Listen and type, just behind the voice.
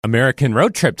American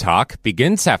Road Trip Talk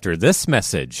begins after this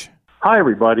message. Hi,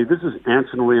 everybody. This is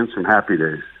Anson Williams from Happy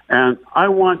Days, and I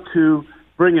want to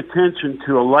bring attention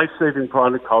to a life-saving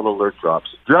product called Alert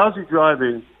Drops. Drowsy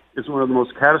driving is one of the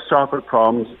most catastrophic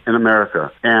problems in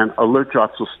America, and Alert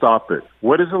Drops will stop it.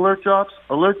 What is Alert Drops?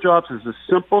 Alert Drops is a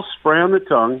simple spray on the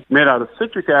tongue made out of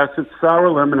citric acid, sour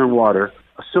lemon, and water.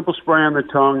 A simple spray on the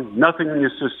tongue, nothing in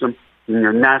your system, and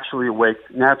you're naturally awake,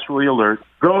 naturally alert.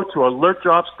 Go to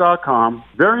alertdrops.com.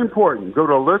 Very important. Go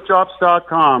to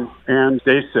alertdrops.com and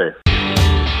stay safe.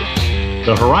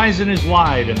 The horizon is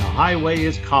wide and the highway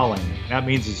is calling. That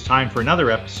means it's time for another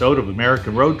episode of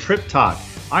American Road Trip Talk.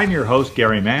 I'm your host,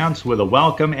 Gary Mance, with a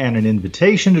welcome and an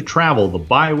invitation to travel the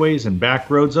byways and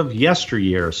back roads of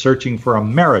yesteryear, searching for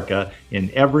America in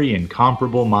every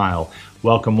incomparable mile.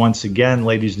 Welcome once again,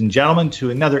 ladies and gentlemen, to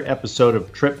another episode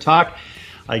of Trip Talk.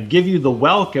 I give you the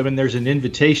welcome, and there's an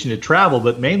invitation to travel,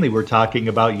 but mainly we're talking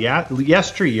about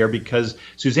yesteryear because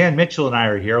Suzanne Mitchell and I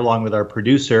are here, along with our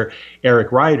producer,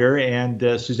 Eric Ryder, and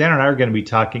Suzanne and I are going to be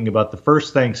talking about the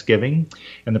first Thanksgiving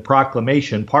and the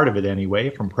proclamation, part of it anyway,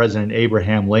 from President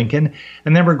Abraham Lincoln,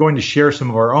 and then we're going to share some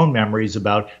of our own memories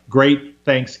about great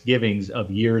Thanksgivings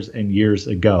of years and years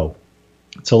ago.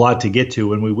 It's a lot to get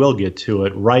to, and we will get to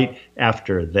it right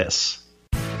after this.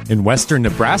 In western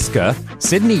Nebraska,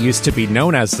 Sidney used to be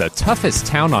known as the toughest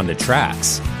town on the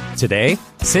tracks. Today,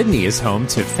 Sidney is home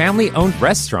to family-owned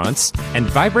restaurants and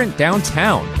vibrant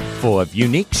downtown full of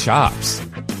unique shops.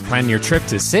 Plan your trip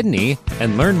to Sidney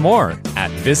and learn more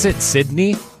at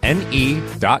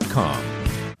visitsydneyne.com.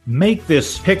 Make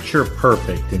this picture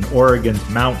perfect in Oregon's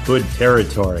Mount Hood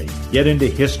territory. Get into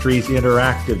history's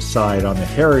interactive side on the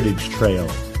Heritage Trail.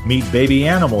 Meet baby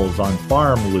animals on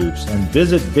farm loops and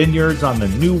visit vineyards on the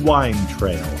New Wine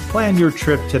Trail. Plan your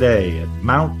trip today at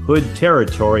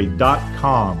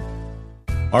mounthoodterritory.com.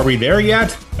 Are we there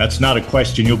yet? That's not a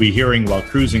question you'll be hearing while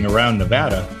cruising around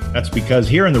Nevada. That's because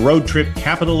here in the road trip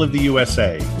capital of the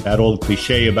USA, that old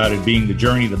cliche about it being the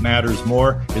journey that matters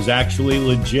more is actually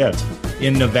legit.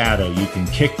 In Nevada, you can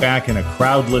kick back in a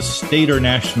crowdless state or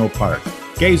national park.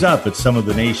 Gaze up at some of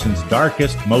the nation's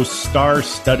darkest, most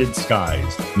star-studded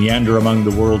skies. Meander among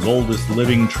the world's oldest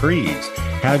living trees.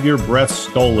 Have your breath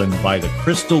stolen by the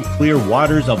crystal-clear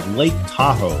waters of Lake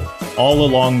Tahoe. All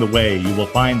along the way, you will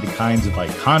find the kinds of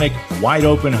iconic,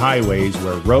 wide-open highways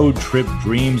where road trip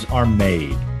dreams are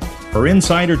made. For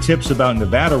insider tips about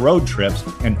Nevada road trips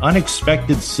and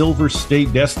unexpected Silver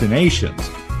State destinations,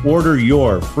 order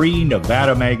your free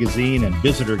Nevada magazine and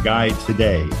visitor guide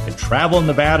today at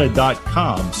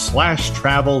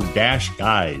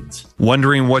travelnevada.com/travel-guides.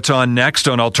 Wondering what's on next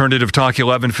on Alternative Talk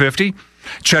 1150?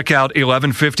 Check out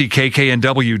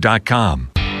 1150kknw.com.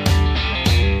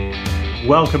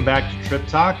 Welcome back to Trip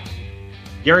Talk.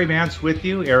 Gary Mance with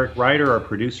you, Eric Ryder, our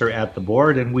producer at the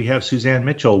board, and we have Suzanne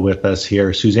Mitchell with us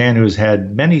here. Suzanne, who's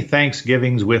had many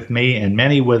Thanksgivings with me and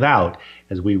many without,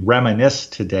 as we reminisce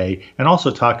today and also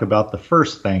talk about the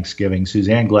first Thanksgiving.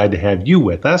 Suzanne, glad to have you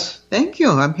with us. Thank you.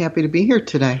 I'm happy to be here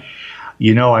today.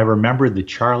 You know, I remember the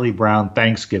Charlie Brown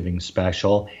Thanksgiving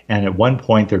special, and at one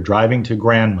point they're driving to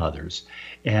grandmother's.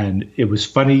 And it was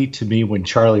funny to me when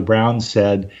Charlie Brown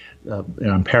said,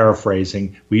 and I'm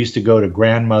paraphrasing, we used to go to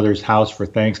grandmother's house for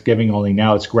Thanksgiving, only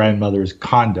now it's grandmother's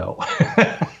condo.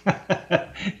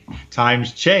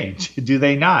 Times change, do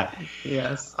they not?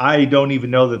 Yes. I don't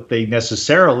even know that they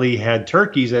necessarily had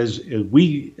turkeys as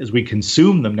we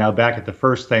consume them now back at the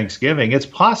first Thanksgiving. It's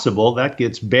possible that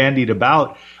gets bandied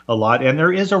about a lot, and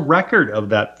there is a record of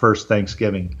that first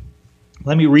Thanksgiving.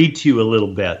 Let me read to you a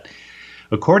little bit.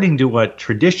 According to what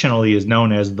traditionally is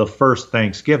known as the first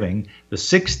Thanksgiving, the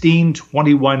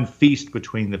 1621 feast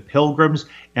between the Pilgrims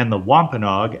and the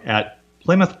Wampanoag at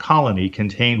Plymouth Colony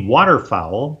contained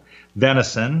waterfowl,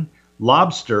 venison,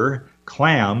 lobster,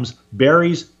 clams,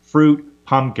 berries, fruit,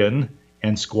 pumpkin,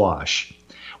 and squash.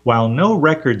 While no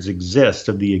records exist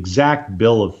of the exact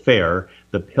bill of fare,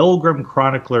 the Pilgrim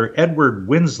chronicler Edward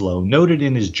Winslow noted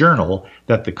in his journal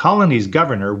that the colony's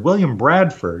governor, William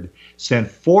Bradford,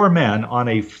 sent 4 men on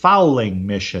a fowling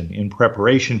mission in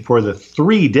preparation for the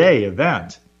 3-day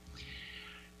event.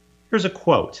 Here's a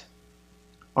quote.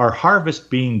 Our harvest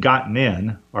being gotten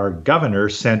in, our governor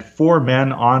sent 4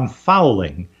 men on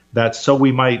fowling, that so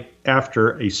we might,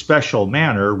 after a special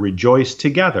manner, rejoice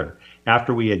together,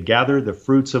 after we had gathered the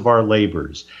fruits of our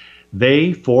labors.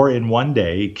 They, 4 in one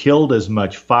day, killed as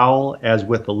much fowl as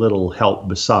with a little help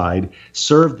beside,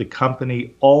 served the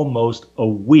company almost a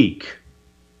week.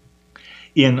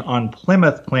 On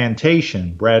Plymouth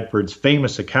Plantation, Bradford's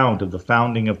famous account of the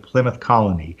founding of Plymouth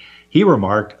Colony, he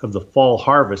remarked of the fall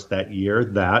harvest that year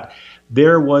that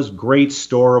There was great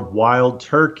store of wild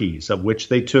turkeys, of which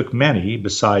they took many,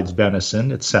 besides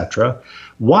venison, etc.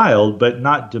 Wild, but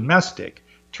not domestic.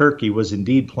 Turkey was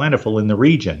indeed plentiful in the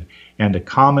region, and a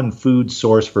common food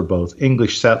source for both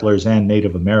English settlers and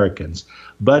Native Americans.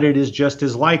 But it is just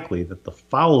as likely that the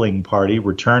fowling party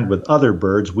returned with other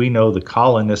birds we know the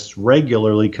colonists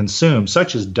regularly consume,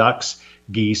 such as ducks,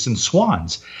 geese, and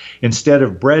swans. Instead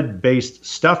of bread-based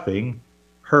stuffing,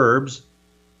 herbs,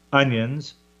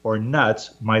 onions, or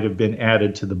nuts might have been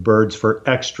added to the birds for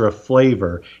extra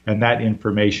flavor, and that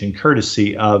information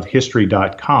courtesy of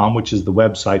History.com, which is the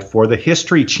website for the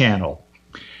History Channel.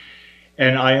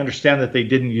 And I understand that they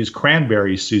didn't use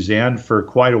cranberries, Suzanne, for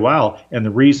quite a while, and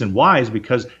the reason why is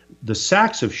because the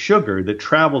sacks of sugar that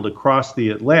traveled across the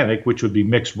Atlantic, which would be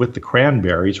mixed with the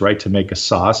cranberries, right, to make a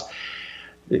sauce,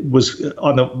 it was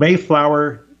on the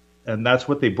Mayflower, and that's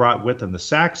what they brought with them. The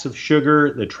sacks of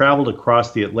sugar that traveled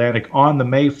across the Atlantic on the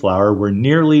Mayflower were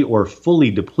nearly or fully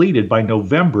depleted by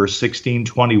November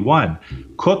 1621.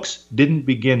 Cooks didn't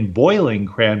begin boiling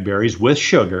cranberries with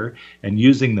sugar and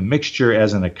using the mixture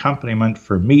as an accompaniment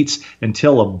for meats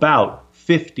until about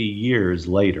 50 years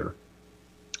later.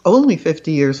 Only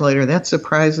 50 years later. That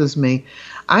surprises me.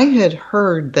 I had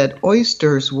heard that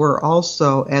oysters were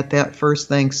also at that first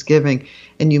Thanksgiving,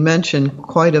 and you mentioned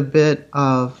quite a bit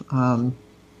of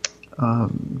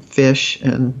fish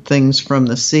and things from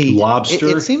the sea.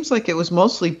 Lobster? It seems like it was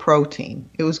mostly protein.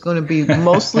 It was going to be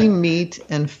mostly meat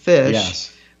and fish.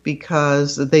 Yes.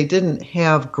 Because they didn't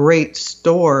have great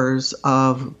stores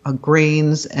of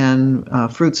grains and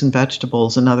fruits and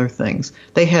vegetables and other things.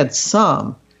 They had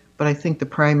some, but I think the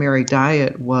primary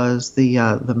diet was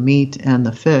the meat and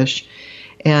the fish.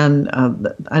 And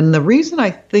the reason I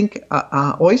think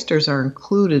oysters are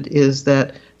included is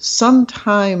that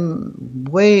sometime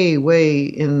way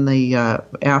in the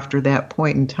after that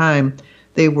point in time,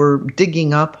 they were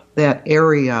digging up that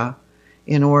area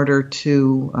in order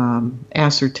to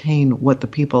ascertain what the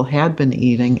people had been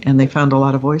eating, and they found a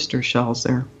lot of oyster shells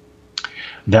there.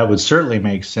 That would certainly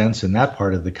make sense in that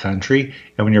part of the country.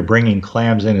 And when you're bringing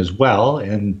clams in as well,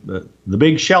 and the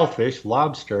big shellfish,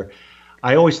 lobster,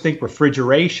 I always think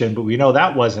refrigeration, but we know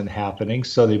that wasn't happening,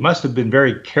 so they must have been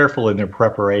very careful in their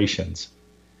preparations.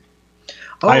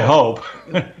 Oh, I hope.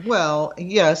 Well,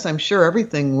 yes, I'm sure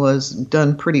everything was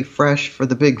done pretty fresh for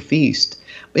the big feast.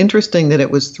 Interesting that it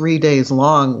was 3 days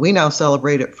long. We now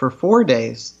celebrate it for 4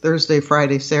 days, Thursday,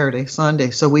 Friday, Saturday,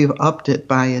 Sunday. So we've upped it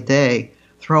by a day,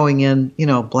 throwing in,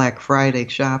 Black Friday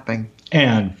shopping.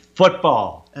 And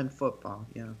football.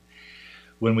 Yeah.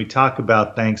 When we talk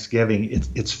about Thanksgiving,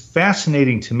 it's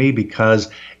fascinating to me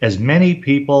because as many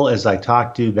people as I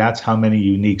talk to, that's how many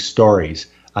unique stories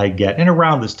I get. And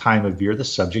around this time of year, the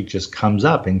subject just comes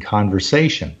up in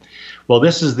conversation. Well,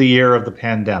 this is the year of the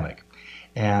pandemic.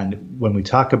 And when we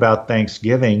talk about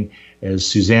Thanksgiving, as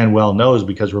Suzanne well knows,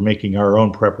 because we're making our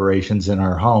own preparations in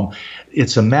our home,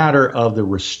 it's a matter of the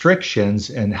restrictions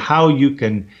and how you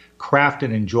can craft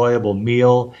an enjoyable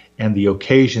meal and the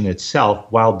occasion itself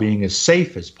while being as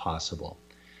safe as possible.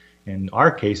 In our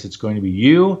case, it's going to be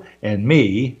you and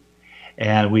me,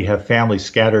 and we have families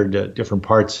scattered different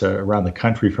parts around the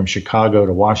country from Chicago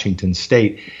to Washington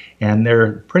State, and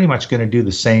they're pretty much going to do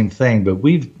the same thing. But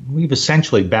we've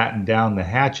essentially battened down the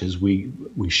hatches. We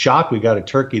shop. We got a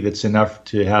turkey that's enough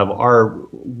to have our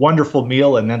wonderful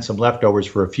meal and then some leftovers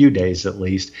for a few days at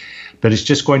least. But it's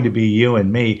just going to be you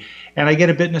and me. And I get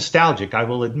a bit nostalgic, I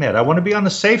will admit. I want to be on the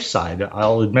safe side.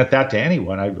 I'll admit that to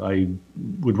anyone. I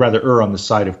would rather err on the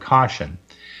side of caution.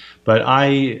 But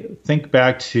I think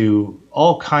back to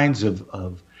all kinds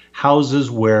of houses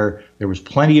where there was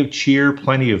plenty of cheer,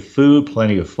 plenty of food,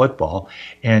 plenty of football,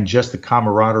 and just the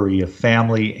camaraderie of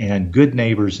family and good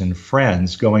neighbors and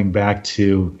friends going back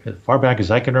to as far back as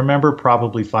I can remember,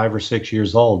 probably 5 or 6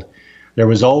 years old. There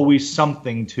was always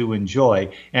something to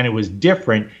enjoy, and it was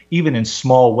different even in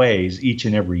small ways each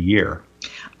and every year.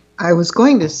 I was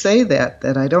going to say that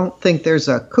I don't think there's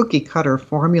a cookie cutter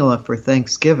formula for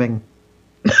Thanksgiving.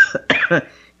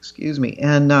 Excuse me.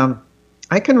 And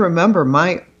I can remember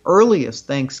my earliest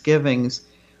Thanksgivings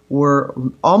were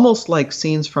almost like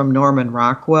scenes from Norman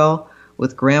Rockwell,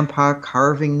 with Grandpa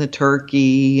carving the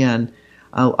turkey and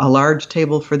a large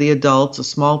table for the adults, a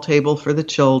small table for the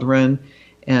children,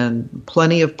 and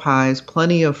plenty of pies,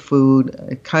 plenty of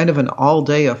food, kind of an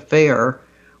all-day affair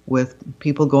with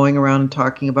people going around and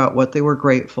talking about what they were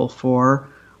grateful for,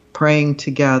 praying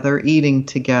together, eating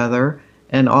together,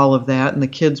 and all of that, and the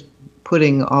kids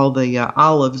putting all the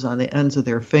olives on the ends of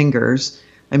their fingers.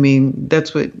 I mean,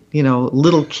 that's what,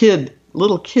 little kid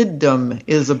little kiddom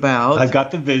is about. I've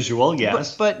got the visual,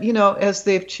 yes. But as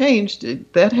they've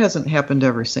changed, that hasn't happened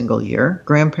every single year.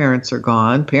 Grandparents are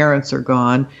gone, parents are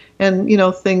gone, and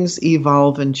things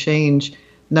evolve and change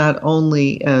not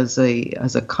only as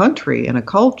a country and a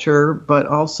culture, but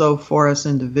also for us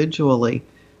individually.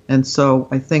 And so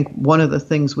I think one of the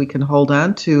things we can hold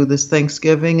on to this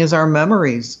Thanksgiving is our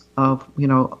memories of,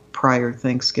 prior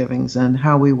Thanksgivings and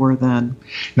how we were then.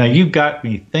 Now, you've got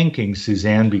me thinking,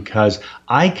 Suzanne, because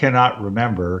I cannot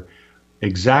remember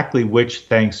exactly which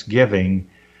Thanksgiving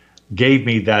gave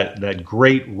me that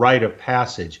great rite of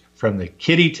passage from the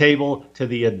kiddie table to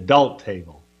the adult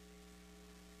table.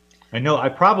 I know I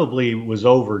probably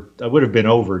I would have been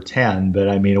over 10, but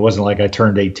I mean, it wasn't like I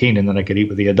turned 18 and then I could eat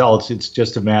with the adults. It's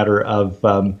just a matter of,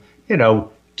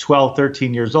 12,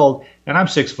 13 years old, and I'm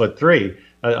 6'3".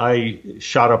 I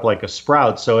shot up like a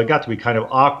sprout, so it got to be kind of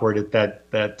awkward at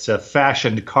that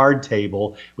fashioned card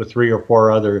table with 3 or 4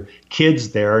 other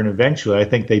kids there, and eventually I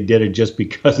think they did it just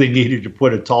because they needed to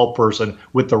put a tall person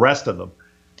with the rest of them.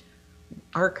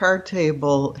 Our card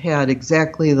table had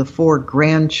exactly the 4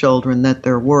 grandchildren that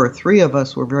there were. 3 of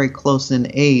us were very close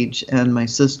in age, and my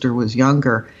sister was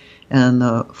younger. And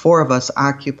the 4 of us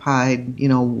occupied,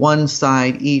 one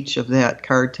side each of that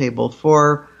card table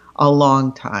for a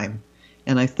long time.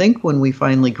 And I think when we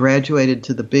finally graduated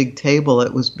to the big table,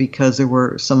 it was because there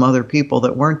were some other people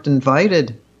that weren't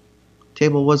invited.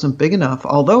 Table wasn't big enough,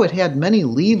 although it had many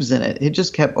leaves in it. It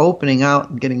just kept opening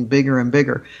out and getting bigger and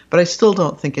bigger. But I still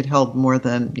don't think it held more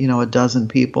than, a dozen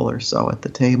people or so at the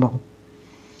table.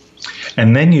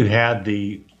 And then you had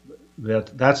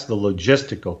that's the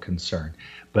logistical concern.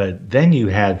 But then you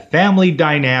had family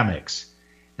dynamics.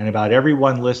 And about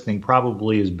everyone listening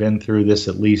probably has been through this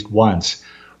at least once.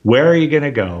 Where are you going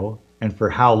to go, and for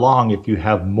how long if you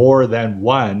have more than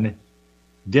one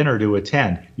dinner to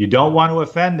attend? You don't want to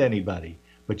offend anybody,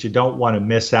 but you don't want to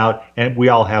miss out. And we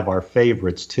all have our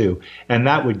favorites too. And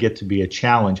that would get to be a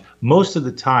challenge. Most of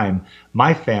the time,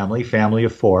 my family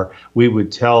of 4, we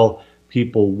would tell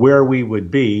people where we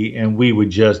would be, and we would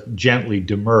just gently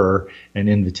demur an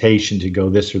invitation to go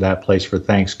this or that place for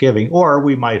Thanksgiving, or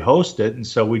we might host it, and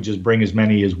so we just bring as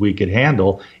many as we could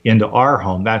handle into our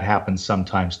home. That happens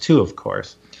sometimes too, of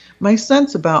course. My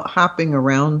sense about hopping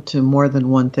around to more than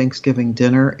one Thanksgiving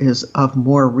dinner is of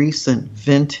more recent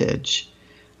vintage.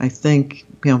 I think,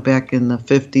 back in the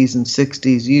 50s and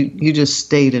 60s, you just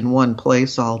stayed in one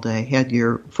place all day, had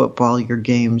your football, your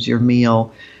games, your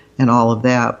meal, and all of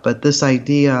that. But this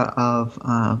idea of,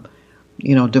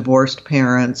 divorced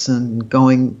parents and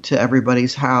going to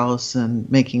everybody's house and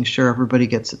making sure everybody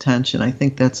gets attention, I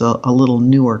think that's a little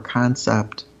newer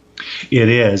concept. It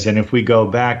is. And if we go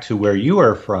back to where you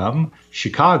are from,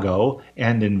 Chicago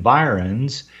and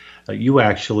environs, you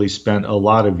actually spent a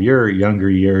lot of your younger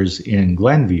years in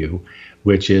Glenview,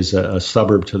 which is a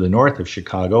suburb to the north of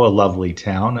Chicago, a lovely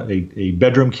town, a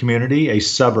bedroom community, a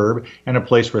suburb, and a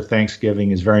place where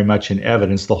Thanksgiving is very much in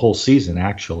evidence the whole season,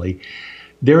 actually.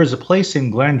 There is a place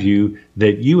in Glenview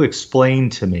that you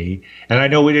explained to me, and I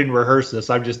know we didn't rehearse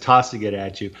this, I'm just tossing it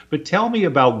at you, but tell me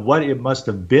about what it must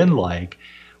have been like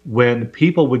when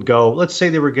people would go, let's say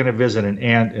they were going to visit an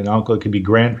aunt and uncle, it could be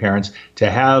grandparents, to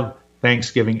have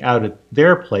Thanksgiving out at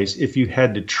their place if you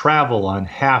had to travel on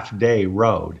Half Day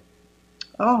Road.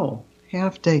 Oh,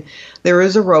 Half Day. There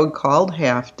is a road called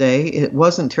Half Day. It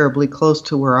wasn't terribly close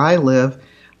to where I live,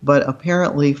 but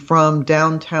apparently from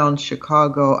downtown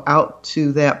Chicago out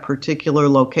to that particular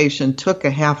location took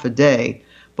a half a day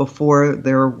before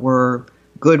there were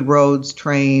good roads,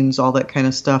 trains, all that kind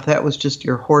of stuff. That was just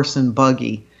your horse and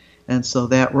buggy. And so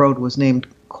that road was named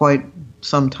quite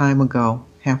some time ago,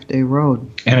 Half Day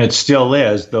Road. And it still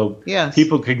is, though. Yes.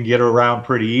 People can get around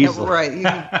pretty easily. Yeah, right.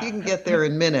 You can get there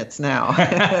in minutes now.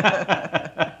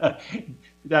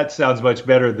 That sounds much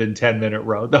better than 10-minute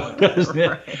road, though, doesn't it?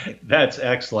 Right. That's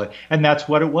excellent. And that's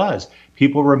what it was.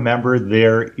 People remember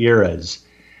their eras.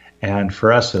 And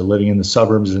for us, living in the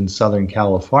suburbs in Southern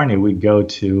California, we'd go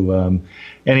to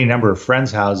any number of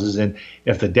friends' houses. And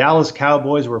if the Dallas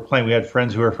Cowboys were playing, we had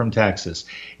friends who were from Texas.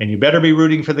 And you better be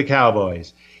rooting for the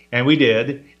Cowboys. And we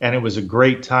did. And it was a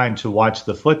great time to watch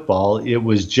the football. It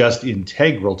was just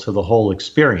integral to the whole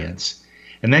experience.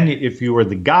 And then if you were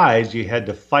the guys, you had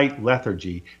to fight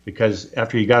lethargy, because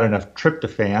after you got enough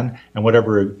tryptophan and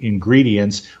whatever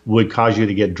ingredients would cause you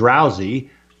to get drowsy,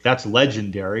 that's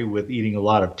legendary with eating a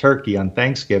lot of turkey on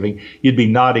Thanksgiving, you'd be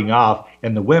nodding off.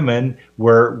 And the women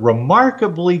were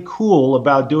remarkably cool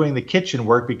about doing the kitchen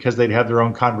work because they'd have their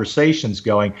own conversations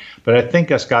going. But I think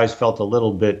us guys felt a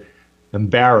little bit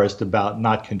embarrassed about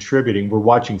not contributing. We're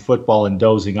watching football and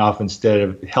dozing off instead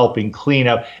of helping clean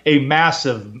up a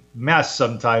massive mess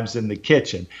sometimes in the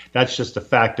kitchen. That's just a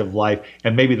fact of life.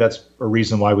 And maybe that's a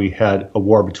reason why we had a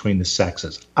war between the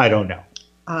sexes. I don't know.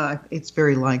 It's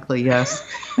very likely, yes.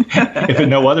 If at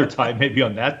no other time, maybe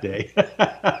on that day.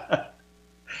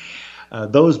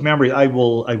 Those memories, I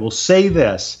will say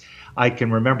this. I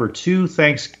can remember 2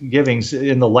 Thanksgivings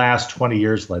in the last 20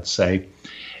 years, let's say.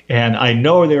 And I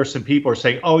know there are some people who are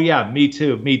saying, oh, yeah, me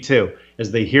too,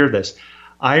 as they hear this.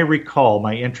 I recall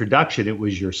my introduction. It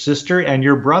was your sister and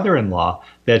your brother-in-law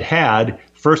that had,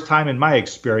 first time in my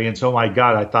experience, oh, my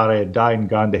God, I thought I had died and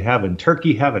gone to heaven,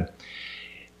 turkey heaven.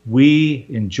 We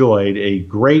enjoyed a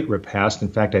great repast. In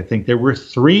fact, I think there were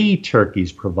 3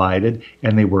 turkeys provided,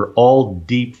 and they were all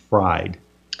deep fried.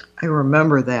 I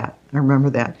remember that.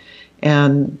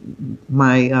 And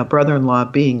my brother-in-law,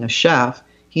 being a chef,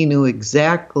 he knew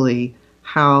exactly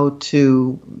how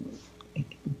to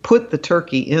put the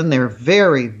turkey in there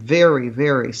very, very,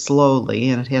 very slowly,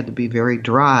 and it had to be very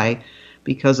dry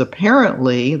because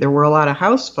apparently there were a lot of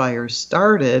house fires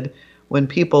started when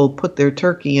people put their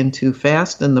turkey in too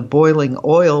fast and the boiling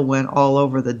oil went all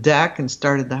over the deck and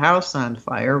started the house on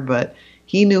fire. But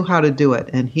he knew how to do it,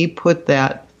 and he put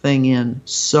that thing in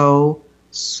so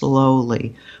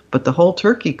slowly. But the whole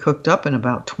turkey cooked up in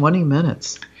about 20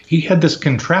 minutes. He had this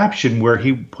contraption where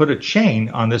he put a chain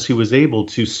on this. He was able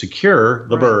to secure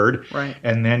the bird. Right.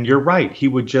 And then you're right. He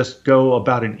would just go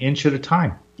about an inch at a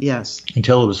time. Yes.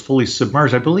 Until it was fully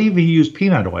submerged. I believe he used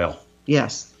peanut oil.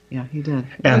 Yes. Yeah, he did.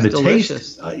 And the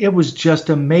delicious taste, it was just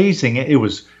amazing. It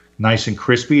was nice and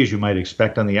crispy, as you might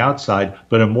expect on the outside,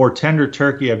 but a more tender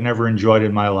turkey I've never enjoyed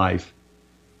in my life.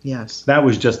 Yes. That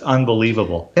was just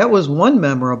unbelievable. That was one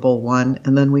memorable one.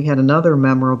 And then we had another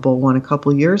memorable one a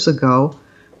couple years ago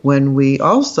when we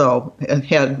also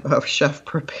had a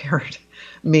chef-prepared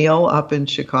meal up in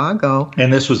Chicago.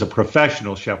 And this was a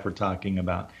professional chef we're talking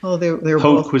about. Oh, they were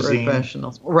both cuisine.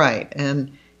 Professionals. Right.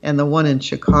 And the one in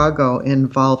Chicago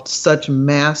involved such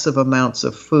massive amounts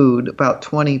of food, about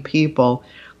 20 people.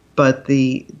 But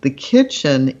the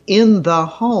kitchen in the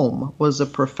home was a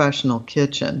professional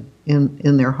kitchen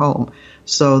in their home.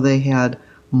 So they had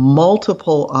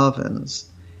multiple ovens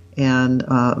and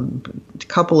a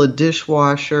couple of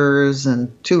dishwashers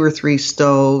and 2 or 3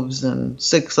 stoves and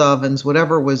 6 ovens,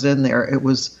 whatever was in there. It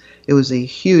was a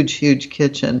huge, huge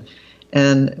kitchen.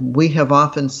 And we have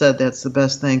often said that's the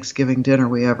best Thanksgiving dinner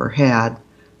we ever had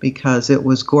because it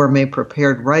was gourmet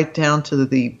prepared right down to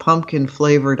the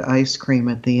pumpkin-flavored ice cream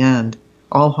at the end,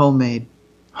 all homemade.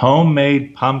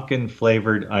 Homemade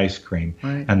pumpkin-flavored ice cream.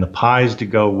 Right. And the pies to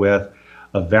go with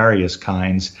of various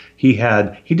kinds. He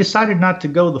decided not to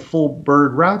go the full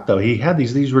bird route, though. He had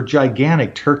these were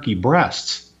gigantic turkey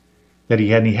breasts that he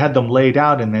had, and he had them laid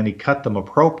out, and then he cut them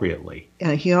appropriately.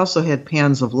 And he also had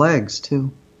pans of legs,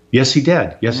 too. Yes, he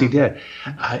did. He did.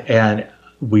 And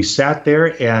we sat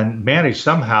there and managed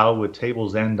somehow with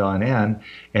tables end on end,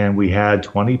 and we had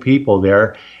 20 people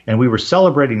there, and we were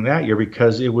celebrating that year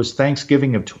because it was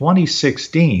Thanksgiving of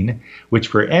 2016, which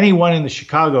for anyone in the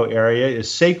Chicago area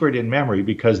is sacred in memory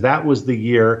because that was the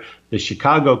year the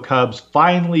Chicago Cubs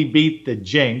finally beat the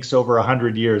Jinx over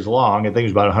 100 years long. I think it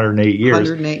was about 108 years.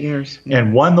 108 years. Yeah.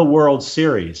 And won the World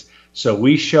Series. So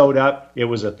we showed up. It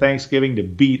was a Thanksgiving to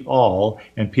beat all,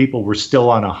 and people were still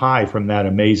on a high from that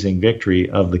amazing victory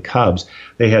of the Cubs.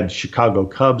 They had Chicago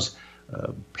Cubs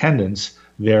pendants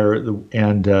there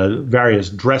and various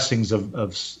dressings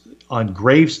on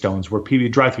gravestones where people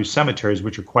drive through cemeteries,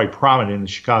 which are quite prominent in the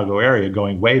Chicago area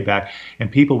going way back, and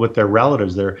people with their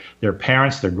relatives, their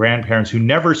parents, their grandparents who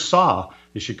never saw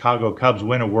the Chicago Cubs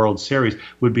win a World Series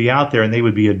would be out there and they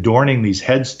would be adorning these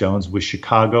headstones with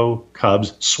Chicago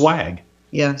Cubs swag.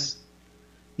 Yes.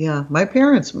 Yeah. My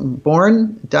parents,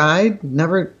 born, died,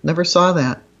 never saw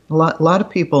that. A lot of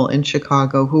people in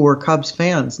Chicago who were Cubs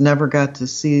fans never got to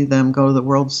see them go to the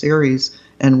World Series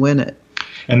and win it.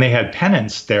 And they had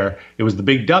pennants there. It was the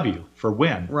big W for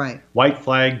win. Right. White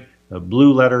flag, a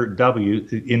blue letter W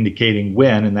indicating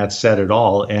win, and that said it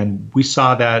all. And we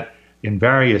saw that in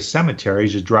various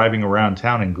cemeteries, just driving around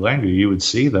town in Glenview, you would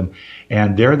see them.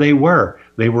 And there they were.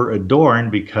 They were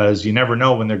adorned because you never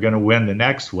know when they're going to win the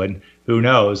next one. Who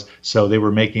knows? So they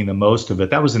were making the most of it.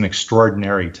 That was an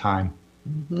extraordinary time.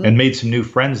 Mm-hmm. And made some new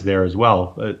friends there as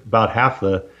well. About half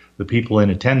the people in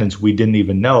attendance we didn't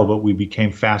even know, but we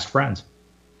became fast friends.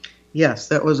 Yes,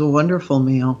 that was a wonderful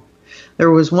meal. There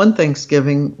was one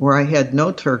Thanksgiving where I had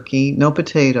no turkey, no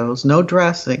potatoes, no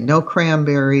dressing, no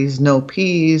cranberries, no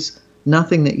peas,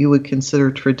 nothing that you would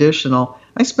consider traditional.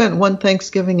 I spent one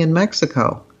Thanksgiving in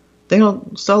Mexico they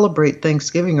don't celebrate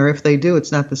Thanksgiving, or if they do,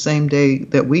 it's not the same day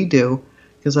that we do,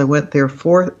 because I went there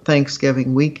for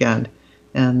Thanksgiving weekend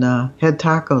and had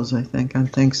tacos, I think, on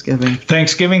Thanksgiving.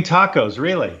 Thanksgiving tacos,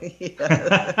 really?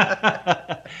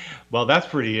 Yes. Well, that's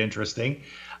pretty interesting.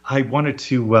 I wanted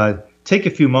to take a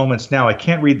few moments now. I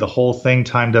can't read the whole thing,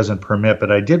 time doesn't permit,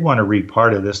 but I did want to read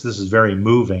part of this. This is very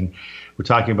moving. We're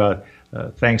talking about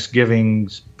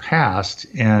Thanksgivings past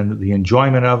and the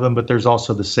enjoyment of them, but there's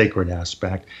also the sacred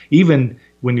aspect. Even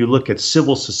when you look at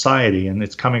civil society, and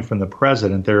it's coming from the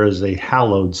president, there is a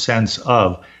hallowed sense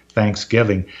of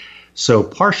Thanksgiving. So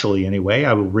partially anyway,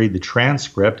 I will read the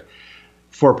transcript.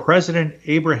 For President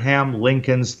Abraham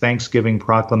Lincoln's Thanksgiving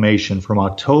Proclamation from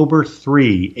October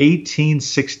 3,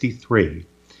 1863,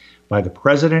 by the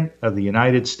President of the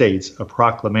United States, a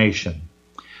proclamation.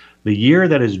 The year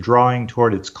that is drawing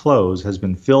toward its close has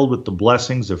been filled with the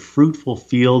blessings of fruitful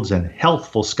fields and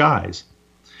healthful skies.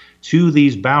 To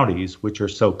these bounties, which are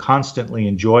so constantly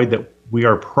enjoyed that we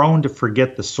are prone to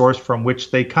forget the source from which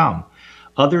they come,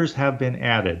 others have been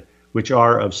added, which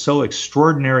are of so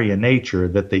extraordinary a nature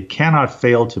that they cannot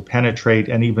fail to penetrate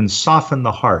and even soften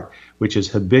the heart, which is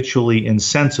habitually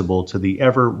insensible to the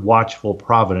ever-watchful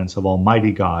providence of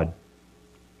Almighty God.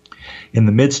 In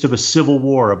the midst of a civil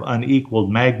war of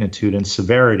unequaled magnitude and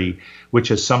severity, which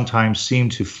has sometimes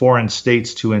seemed to foreign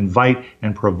states to invite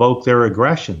and provoke their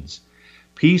aggressions,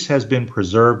 peace has been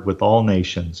preserved with all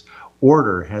nations.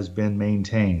 Order has been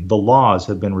maintained, the laws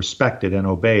have been respected and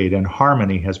obeyed, and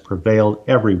harmony has prevailed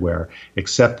everywhere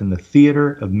except in the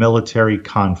theater of military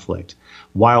conflict,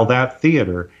 while that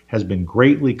theater has been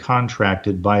greatly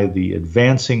contracted by the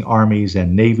advancing armies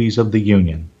and navies of the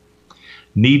Union.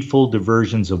 Needful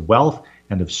diversions of wealth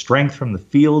and of strength from the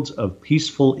fields of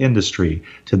peaceful industry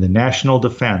to the national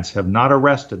defense have not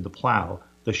arrested the plow,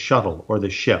 the shuttle, or the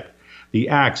ship. The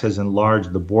axe has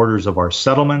enlarged the borders of our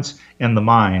settlements, and the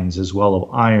mines, as well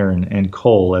of iron and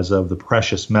coal as of the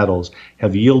precious metals,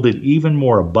 have yielded even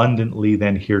more abundantly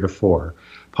than heretofore.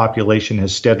 Population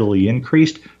has steadily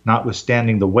increased,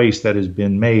 notwithstanding the waste that has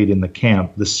been made in the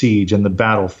camp, the siege, and the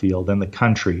battlefield, and the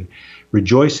country.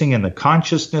 Rejoicing in the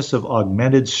consciousness of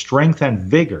augmented strength and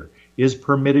vigor is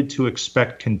permitted to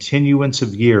expect continuance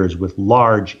of years with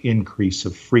large increase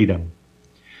of freedom.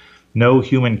 No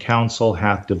human counsel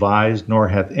hath devised, nor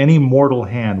hath any mortal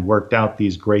hand worked out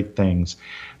these great things.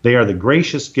 They are the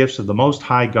gracious gifts of the Most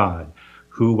High God,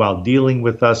 who, while dealing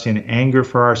with us in anger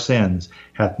for our sins,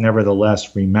 hath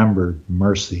nevertheless remembered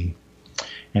mercy.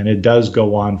 And it does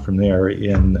go on from there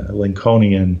in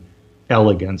Lincolnian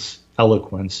eloquence,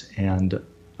 and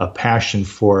a passion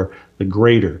for the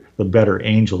greater, the better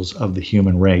angels of the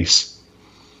human race.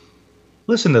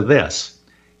 Listen to this.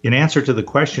 In answer to the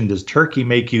question, does turkey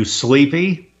make you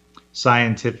sleepy?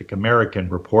 Scientific American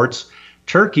reports,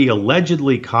 turkey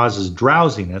allegedly causes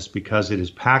drowsiness because it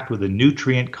is packed with a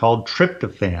nutrient called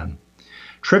tryptophan.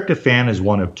 Tryptophan is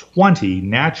one of 20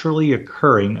 naturally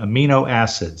occurring amino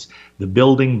acids, the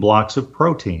building blocks of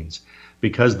proteins.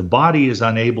 Because the body is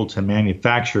unable to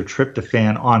manufacture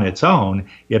tryptophan on its own,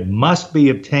 it must be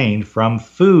obtained from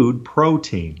food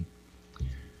protein.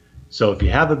 So if you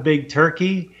have a big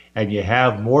turkey and you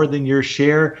have more than your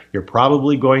share, you're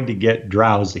probably going to get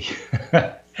drowsy.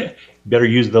 Better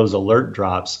use those alert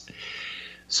drops.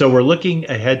 So we're looking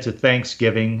ahead to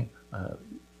Thanksgiving.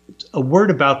 A word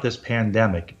about this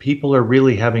pandemic. People are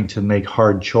really having to make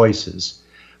hard choices.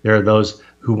 There are those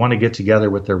who want to get together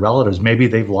with their relatives. Maybe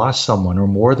they've lost someone or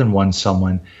more than one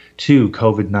someone to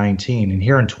COVID-19. And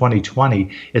here in 2020,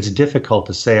 it's difficult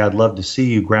to say, I'd love to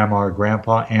see you, grandma or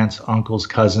grandpa, aunts, uncles,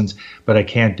 cousins, but I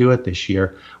can't do it this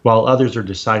year, while others are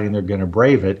deciding they're going to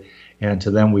brave it. And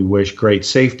to them, we wish great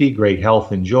safety, great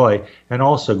health and joy, and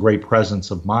also great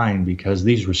presence of mind, because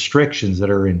these restrictions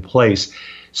that are in place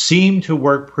seem to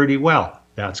work pretty well.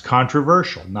 That's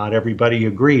controversial. Not everybody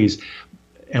agrees.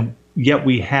 And yet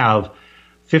we have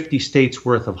 50 states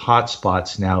worth of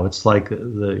hotspots now. It's like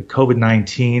the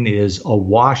COVID-19 is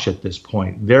awash at this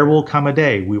point. There will come a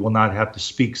day we will not have to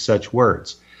speak such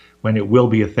words, when it will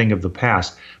be a thing of the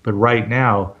past. But right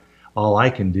now, all I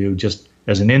can do, just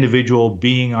as an individual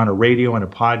being on a radio and a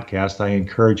podcast, I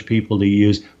encourage people to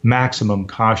use maximum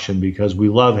caution, because we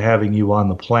love having you on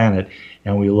the planet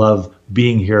and we love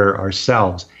being here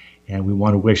ourselves. And we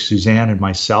want to wish Suzanne and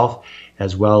myself,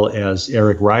 as well as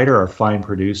Eric Ryder, our fine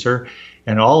producer,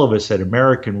 and all of us at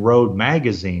American Road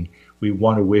Magazine, we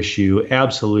want to wish you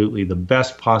absolutely the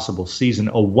best possible season,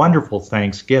 a wonderful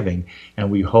Thanksgiving, and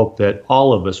we hope that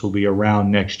all of us will be around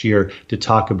next year to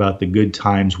talk about the good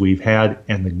times we've had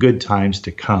and the good times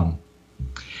to come.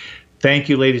 Thank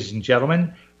you, ladies and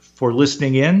gentlemen, for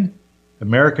listening in.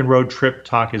 American Road Trip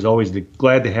Talk is always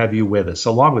glad to have you with us.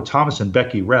 Along with Thomas and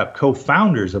Becky Repp,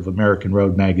 co-founders of American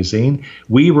Road Magazine,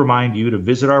 we remind you to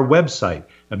visit our website,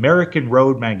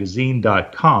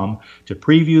 AmericanRoadMagazine.com, to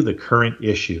preview the current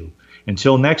issue.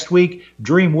 Until next week,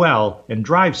 dream well and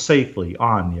drive safely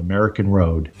on the American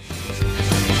road.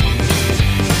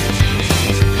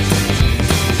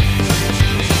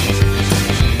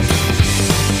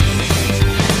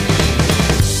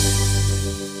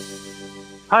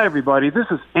 Hi, everybody. This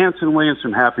is Anson Williams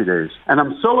from Happy Days, and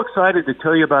I'm so excited to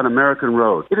tell you about American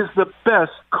Road. It is the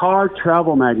best car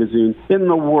travel magazine in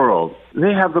the world.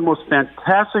 They have the most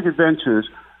fantastic adventures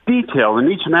detailed in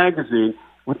each magazine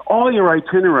with all your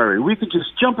itinerary. We could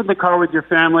just jump in the car with your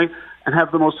family and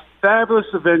have the most fabulous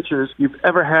adventures you've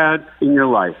ever had in your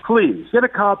life. Please get a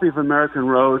copy of American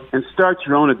Road and start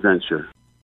your own adventure.